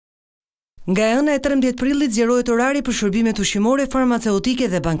Nga ëna e 13 prillit zgjerohet orari për shërbimet ushqimore, farmaceutike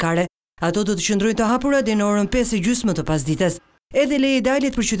dhe bankare. Ato do të qëndrojnë të hapura deri në orën 5:30 të pasdites. Edhe leje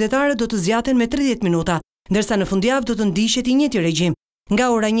dalit për qytetarët do të zgjaten me 30 minuta, ndërsa në fundjavë do të ndiqet i njëjti regjim.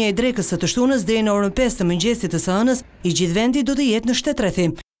 Nga ora 1 e drekës së të shtunës deri në orën 5 të mëngjesit të së hënës, i gjithë vendi do të jetë në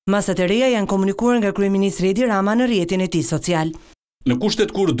shtetërrethim. Masat e reja janë komunikuar nga kryeministri Edi Rama në rrjetin e tij social. Në kushtet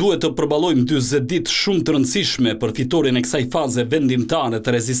kur duhet të përballojmë 40 ditë shumë të rëndësishme për fitorin e kësaj faze vendimtare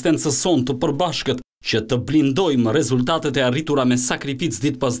të rezistencës sonë të përbashkët, që të blindojmë rezultatet e arritura me sakrificë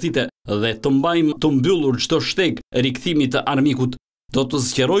ditë pas dite dhe të mbajmë të mbyllur çdo shteg rikthimit të armikut, do të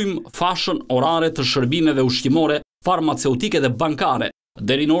zgjerojmë fashën orare të shërbimeve ushqimore, farmaceutike dhe bankare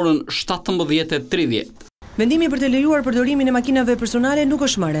deri në orën 17:30. Vendimi për të lejuar përdorimin e makinave personale nuk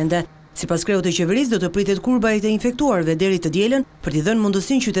është marrë ende. Sipas kreut të qeverisë, do të pritet kurba e të infektuarve deri të dielën për t'i dhënë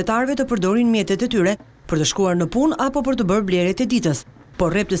mundësinë qytetarëve të përdorin mjetet e tyre për të shkuar në punë apo për të bërë blerjet e ditës,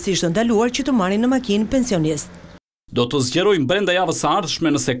 por rreptësisht ndaluar që të marrin në makinë pensionistë. Do të zgjerojmë brenda javës së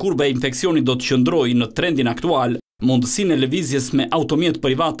ardhshme nëse kurba e infeksionit do të qëndrojë në trendin aktual, mundësinë e lëvizjes me automjet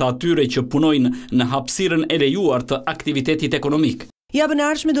privat të atyre që punojnë në hapësirën e lejuar të aktivitetit ekonomik. Javën e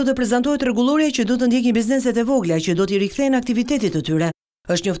ardhshme do të prezantohet rregulloria që do të ndjekin bizneset e vogla që do t'i rikthejnë aktivitetit të tyre.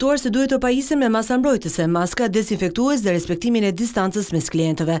 Është njoftuar se duhet të pajisen me masa mbrojtëse, maska, dezinfektues dhe respektimin e distancës mes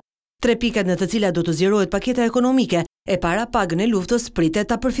klientëve. 3 pikat në të cilat do të zgjerohet paketa ekonomike e para pagën e luftës pritet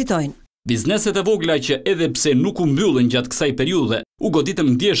ta përfitojnë. Bizneset e vogla që edhe pse nuk u mbyllën gjatë kësaj periudhe, u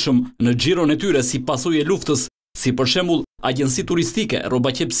goditën ndjeshëm në xhiron e tyre si pasojë e luftës, si për shembull agjenci turistike,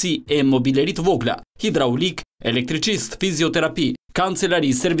 rrobaqepsi e mobilerit vogla, hidraulik, elektricist, fizioterapi,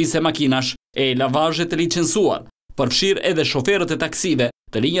 kancelari, servise makinash e lavazhe të licencuar, përfshirë edhe shoferët e taksive,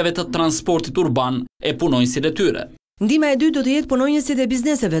 të linjave të transportit urban e punonjësit e tyre. Ndima e dytë do të jetë punonjësit e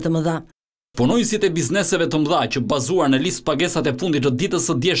bizneseve të mëdha. Punonjësit e bizneseve të mëdha që bazuar në listë pagesat e fundit të ditës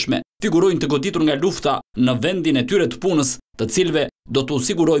së djeshme figurojnë të goditur nga lufta në vendin e tyre të punës, të cilëve do të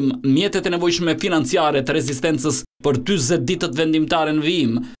sigurojmë mjetet e nevojshme financiare të rezistencës për 40 ditët vendimtare në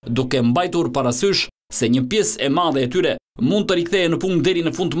vijim, duke mbajtur parasysh se një pjesë e madhe e tyre mund të rikthehej në punë deri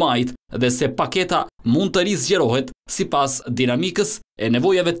në fund majit dhe se paketa mund të rizgjerohet sipas dinamikës e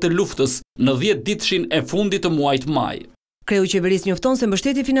nevojave të luftës në 10 ditëshin e fundit të muajit maj. Kreu i qeverisë njofton se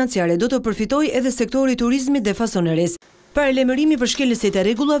mbështetje financiare do të përfitojë edhe sektori i turizmit dhe fasonerisë. Paralajmërimi për shkelësit e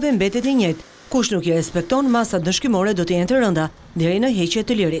rregullave mbetet i njëjtë. Kush nuk i respekton, masat dëshkimore do të jenë të rënda deri në heqje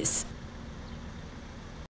të lirisë.